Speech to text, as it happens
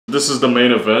This is the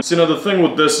main event. So, you know, the thing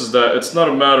with this is that it's not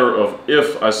a matter of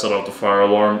if I set off the fire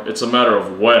alarm, it's a matter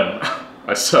of when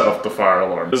I set off the fire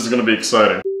alarm. This is gonna be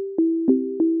exciting.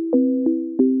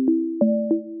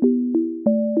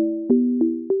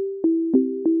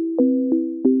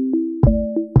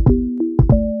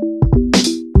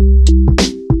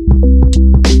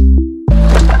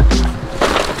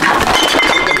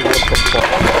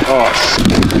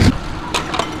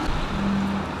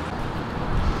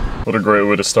 What a great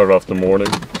way to start off the morning.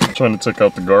 Trying to take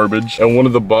out the garbage. And one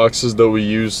of the boxes that we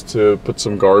used to put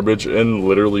some garbage in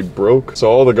literally broke. So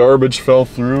all the garbage fell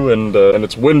through and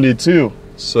it's windy too.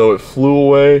 So it flew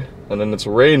away and then it's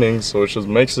raining. So it just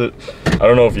makes it, I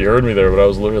don't know if you heard me there, but I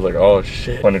was literally like, oh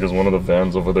shit. Funny because one of the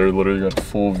vans over there literally got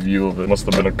full view of it. Must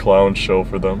have been a clown show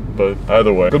for them. But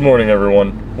either way, good morning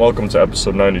everyone. Welcome to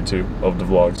episode 92 of the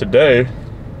vlog. Today,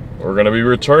 we're gonna be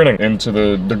returning into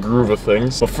the groove of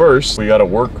things. But first, we gotta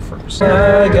work first.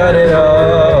 I got it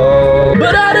all,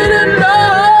 but I didn't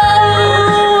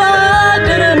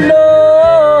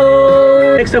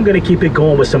know. Next, I'm gonna keep it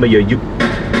going with some of your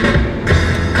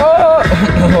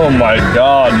Oh my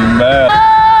god, man.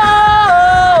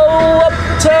 Oh,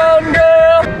 uptown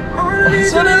girl.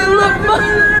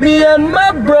 Me and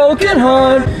my broken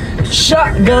heart.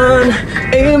 Shotgun,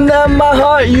 aimed at my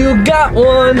heart, you got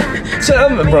one. Tell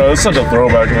me. Bro, that's such a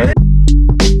throwback, man.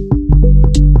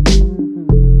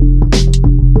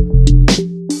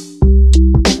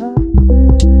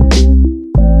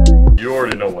 You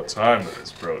already know what time it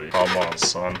is, Brody. Come on,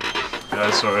 son. Yeah,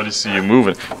 I already see you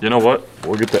moving. You know what?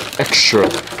 We'll get the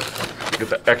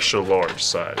extra large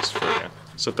size for you.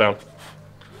 Sit down.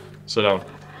 Sit down.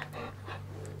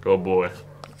 Go boy.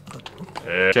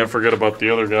 Yeah. Can't forget about the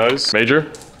other guys.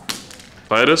 Major?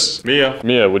 VIDS?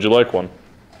 Mia, would you like one?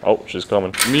 Oh, she's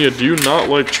coming. Mia, do you not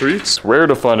like treats? Rare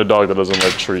to find a dog that doesn't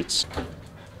like treats.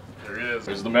 There he is.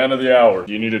 He's the man of the hour.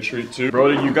 Do you need a treat too?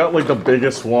 Brody, you got like the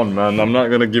biggest one, man. I'm not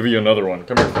gonna give you another one.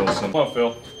 Come here, Philson. Come on,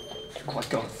 Phil.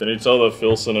 Can you tell that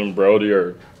Philson and Brody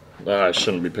are... I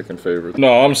shouldn't be picking favorites.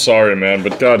 No, I'm sorry, man,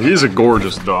 but God, he's a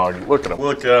gorgeous dog. Look at him.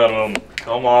 Look at him.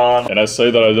 Come on. And I say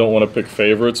that I don't want to pick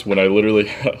favorites when I literally,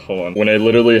 hold on, when I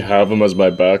literally have him as my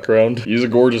background. He's a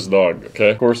gorgeous dog, okay?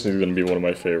 Of course he's gonna be one of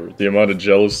my favorites. The amount of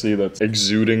jealousy that's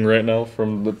exuding right now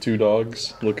from the two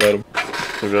dogs. Look at him.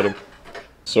 Look at him.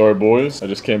 Sorry, boys. I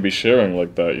just can't be sharing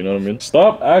like that, you know what I mean?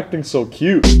 Stop acting so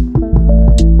cute.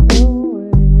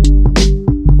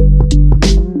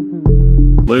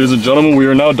 Ladies and gentlemen, we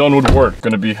are now done with work.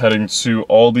 Gonna be heading to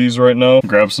Aldi's right now.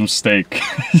 Grab some steak.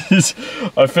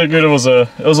 I figured it was a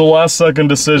last second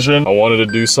decision. I wanted to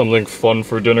do something fun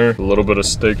for dinner. A little bit of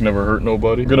steak never hurt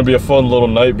nobody. Gonna be a fun little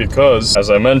night because, as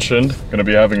I mentioned, gonna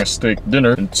be having a steak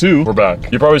dinner. And two, we're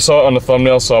back. You probably saw it on the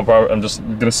thumbnail, so I'm just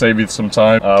gonna save you some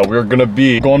time. We're gonna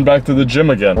be going back to the gym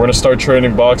again. We're gonna start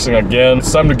training boxing again.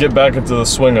 It's time to get back into the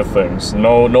swing of things.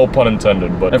 No pun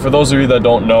intended. But and for those of you that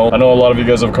don't know, I know a lot of you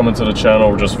guys have come into the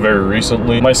channel just very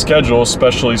recently. My schedule,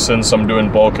 especially since I'm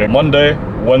doing bulking, Monday,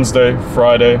 Wednesday,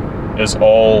 Friday is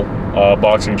all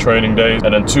boxing training days,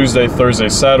 and then Tuesday, Thursday,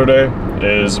 Saturday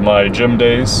is my gym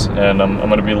days, and I'm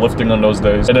gonna be lifting on those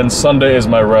days, and then Sunday is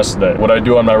my rest day. What I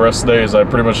do on my rest day is I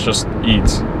pretty much just eat.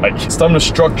 It's time to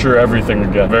structure everything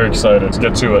again. Very excited. Let's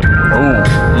get to it. Ooh.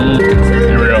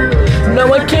 Here we go.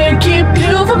 No, I can't keep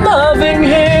you from loving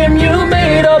him. You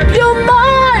made up your mind.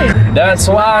 That's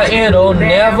why it'll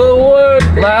never work,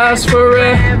 last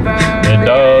forever. It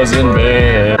doesn't,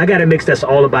 man. I got a mix that's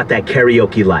all about that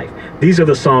karaoke life. These are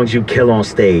the songs you kill on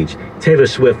stage. Taylor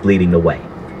Swift leading the way.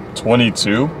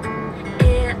 22?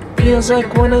 Feels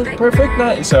like one of the perfect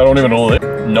nights. See, I don't even know it.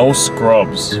 No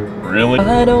scrubs. Really?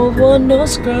 I don't want no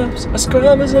scrubs. A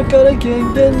scrub is a guy that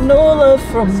can't get no love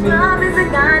from me.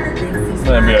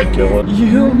 Maybe I'd kill it.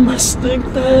 You must think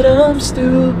that I'm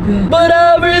stupid, but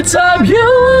every time you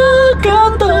walk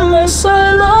out, the less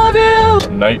I love you.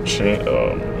 Night chain.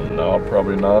 No,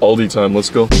 probably not. Aldi time. Let's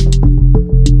go.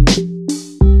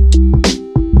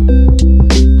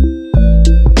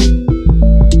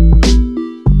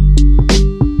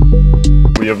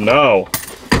 We have now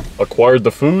acquired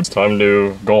the food. It's time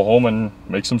to go home and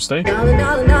make some steak.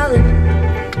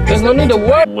 There's no need to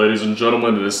work. Ladies and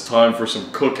gentlemen, it is time for some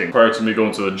cooking. Prior to me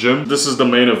going to the gym, this is the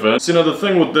main event. So, you know, the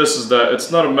thing with this is that it's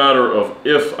not a matter of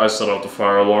if I set off the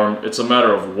fire alarm, it's a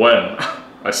matter of when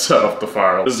I set off the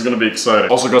fire alarm. This is gonna be exciting.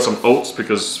 Also got some oats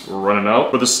because we're running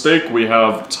out. For the steak, we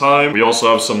have thyme. We also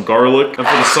have some garlic. And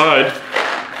for the side,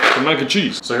 some mac and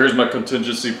cheese. So here's my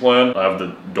contingency plan. I have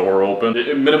the door open.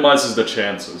 It minimizes the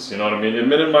chances, you know what I mean? It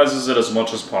minimizes it as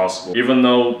much as possible. Even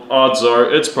though odds are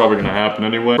it's probably gonna happen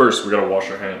anyway. First, we gotta wash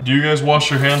our hands. Do you guys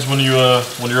wash your hands when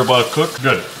you're about to cook?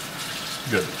 Good.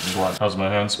 Good, I'm glad. How's my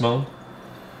hand smelling?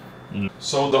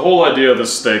 So the whole idea of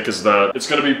this steak is that it's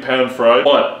gonna be pan fried,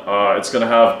 but it's gonna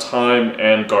have thyme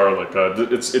and garlic.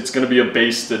 It's gonna be a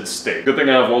basted steak. Good thing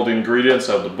I have all the ingredients.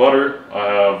 I have the butter, I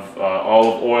have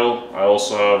olive oil, I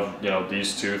also have, you know,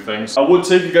 these two things. I would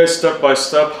take you guys step by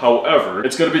step, however,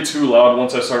 it's gonna be too loud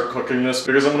once I start cooking this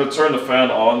because I'm gonna turn the fan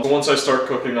on. So once I start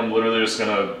cooking, I'm literally just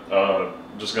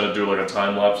gonna do like a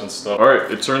time lapse and stuff. All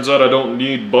right, it turns out I don't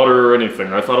need butter or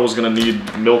anything. I thought I was gonna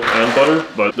need milk and butter,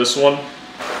 but this one,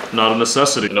 not a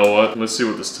necessity. You know what? Let's see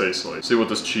what this tastes like. See what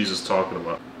this cheese is talking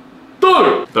about.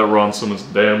 That Ron Simmons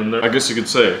damn in there. I guess you could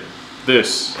say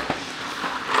this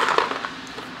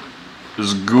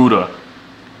is Gouda.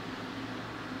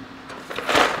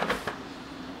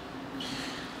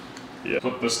 Yeah.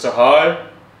 Put this to high,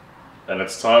 and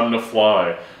it's time to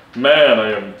fly. Man,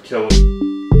 I am killing.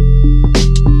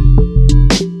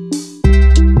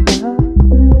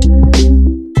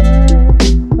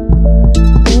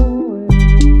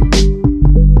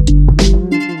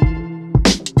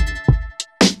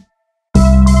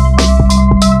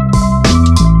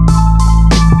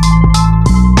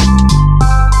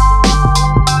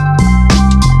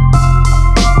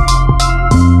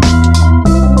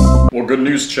 Good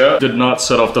news, chat. Did not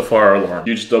set off the fire alarm.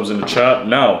 Huge dubs in the chat.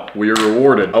 Now, we are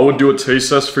rewarded. I would do a taste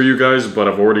test for you guys, but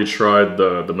I've already tried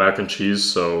the mac and cheese,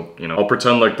 so, you know, I'll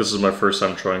pretend like this is my first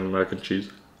time trying the mac and cheese.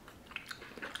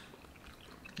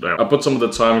 Damn. I put some of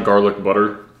the thyme, garlic,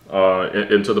 butter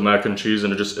into the mac and cheese,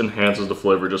 and it just enhances the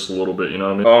flavor just a little bit, you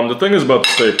know what I mean? The thing is about the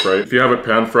steak, right? If you have it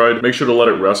pan fried, make sure to let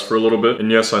it rest for a little bit.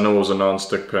 And yes, I know it was a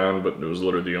non-stick pan, but it was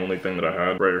literally the only thing that I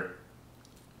had right here.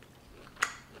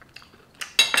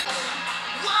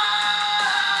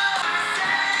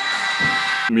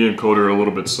 Me and Cody are a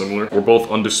little bit similar. We're both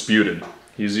undisputed.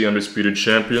 He's the undisputed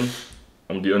champion.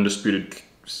 I'm the undisputed...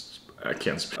 I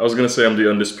can't speak. I was gonna say I'm the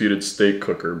undisputed steak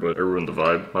cooker, but I ruined the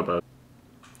vibe. My bad.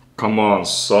 Come on,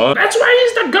 son. That's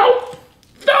why he's the GOAT!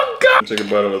 The GOAT! Take a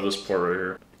bite out of this part right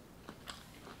here.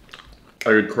 I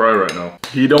could cry right now.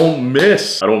 He don't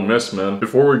miss. I don't miss, man.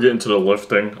 Before we get into the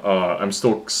lifting, I'm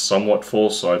still somewhat full,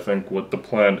 so I think what the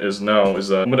plan is now is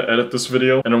that I'm gonna edit this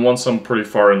video, and then once I'm pretty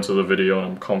far into the video and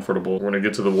I'm comfortable, we're gonna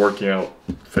get to the working out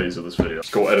phase of this video. Let's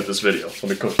go edit this video. Let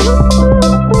me cook.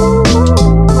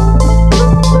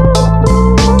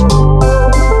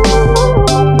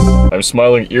 I'm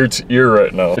smiling ear to ear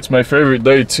right now. It's my favorite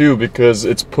day too because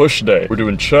it's push day. We're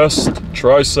doing chest,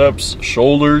 triceps,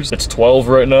 shoulders. It's 12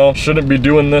 right now. Shouldn't be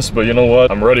doing this, but you know what?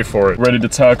 I'm ready for it. Ready to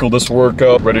tackle this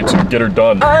workout, ready to get her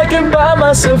done. I can buy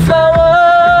myself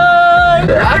flowers.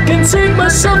 I can take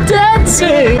myself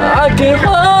dancing. I can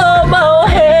hold my own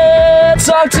head.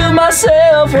 Talk to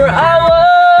myself for hours.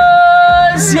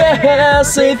 Yeah,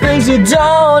 say things you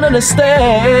don't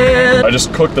understand. I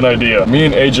just cooked an idea. Me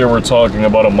and AJ were talking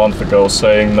about a month ago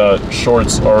saying that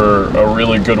shorts are a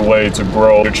really good way to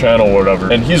grow your channel or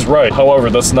whatever. And he's right. However,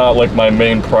 that's not like my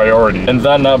main priority. And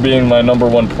that not being my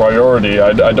 #1 priority,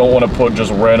 I don't want to put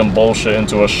just random bullshit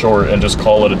into a short and just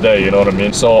call it a day, you know what I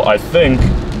mean? So I think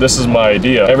this is my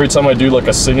idea. Every time I do like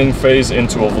a singing phase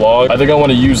into a vlog, I think I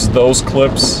want to use those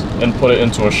clips and put it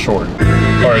into a short.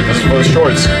 Alright, this is for the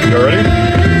shorts. You ready?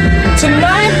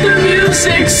 Tonight the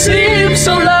music seems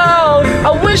so loud.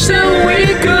 I wish that we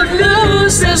could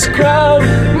lose this crowd.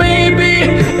 Maybe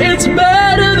it's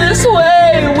better this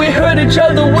way. We hurt each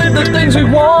other with the things we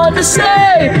want to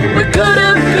say. We could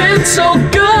have been so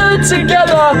good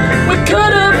together. We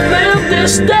could have lived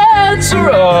this dance.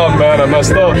 Oh man, I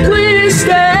messed up. Please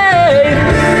stay.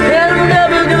 And I'm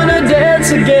never gonna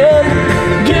dance again.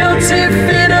 Guilty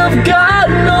feet have got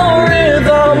no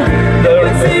rhythm.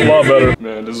 A lot better.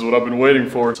 Man, this is what I've been waiting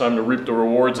for. Time to reap the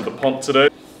rewards of the pump today.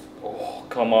 Oh,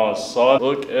 come on, son.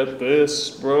 Look at this,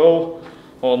 bro.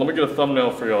 Hold on, let me get a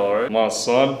thumbnail for y'all, alright? Come on,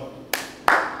 son.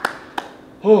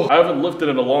 Oh, I haven't lifted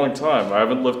in a long time. I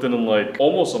haven't lifted in like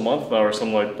almost a month now or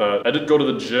something like that. I did go to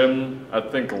the gym, I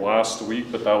think last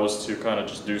week, but that was to kind of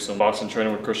just do some boxing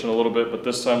training with Christian a little bit. But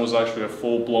this time was actually a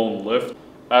full-blown lift.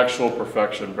 Actual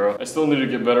perfection, bro. I still need to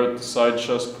get better at the side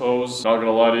chest pose. Not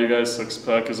gonna lie to you guys, six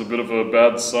pack is a bit of a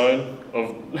bad sign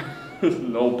of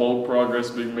no bulk progress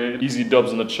being made. Easy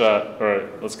dubs in the chat.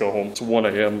 Alright, let's go home. It's 1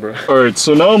 AM, bro. Alright,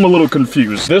 so now I'm a little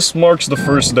confused. This marks the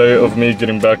first day of me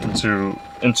getting back into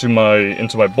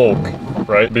my bulk,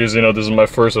 right? Because, you know, this is my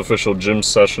first official gym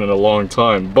session in a long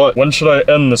time. But when should I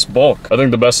end this bulk? I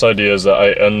think the best idea is that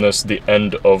I end this the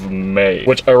end of May.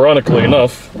 Which, ironically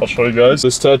enough, I'll show you guys.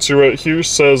 This tattoo right here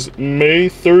says May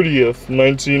 30th,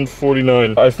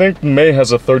 1949. I think May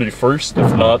has a 31st.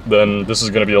 If not, then this is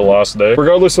gonna be the last day.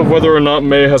 Regardless of whether or not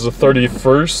May has a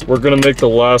 31st, we're gonna make the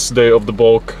last day of the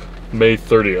bulk May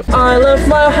 30th. I left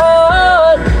my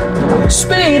heart,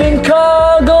 speeding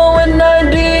car, going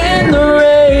 90 in the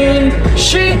rain.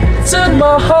 She took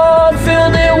my heart,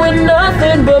 filled it with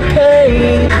nothing but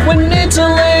pain. We need to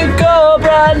link up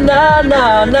right now,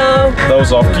 now, now. That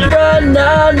was off key. Right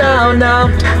now, now, now.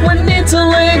 We need to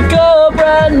link up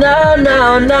right now,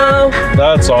 now, now.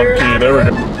 That's on key, there we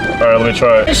go. Alright, let me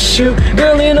try it. Miss you,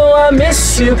 girl, you know I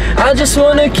miss you. I just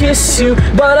wanna kiss you,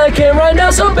 but I can't right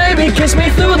now, so baby, kiss me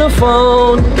through the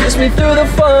phone. Kiss me through the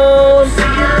phone.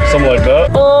 Something like that.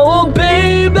 Oh,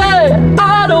 baby,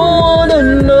 I don't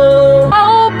wanna know.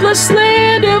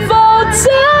 Hopelessly devoted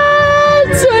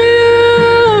to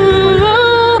you.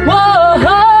 Whoa.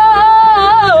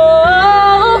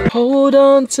 Hold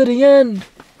on to the end.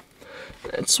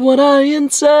 That's what I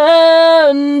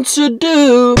intend to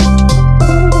do.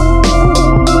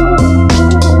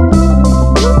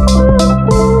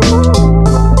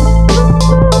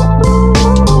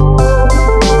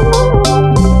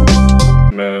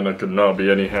 Man, I could not be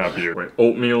any happier. Wait,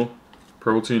 oatmeal,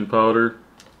 protein powder,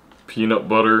 peanut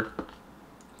butter,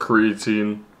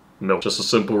 creatine, milk. Just a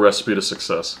simple recipe to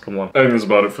success. Come on. I think that's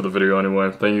about it for the video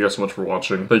anyway. Thank you guys so much for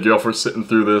watching. Thank you all for sitting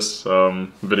through this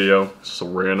video. It's just a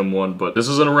random one, but this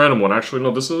isn't a random one. Actually,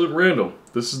 no, this isn't random.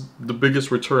 This is the biggest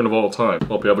return of all time.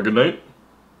 Hope you have a good night.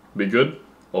 Be good.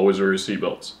 Always wear your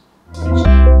seatbelts.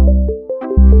 Peace.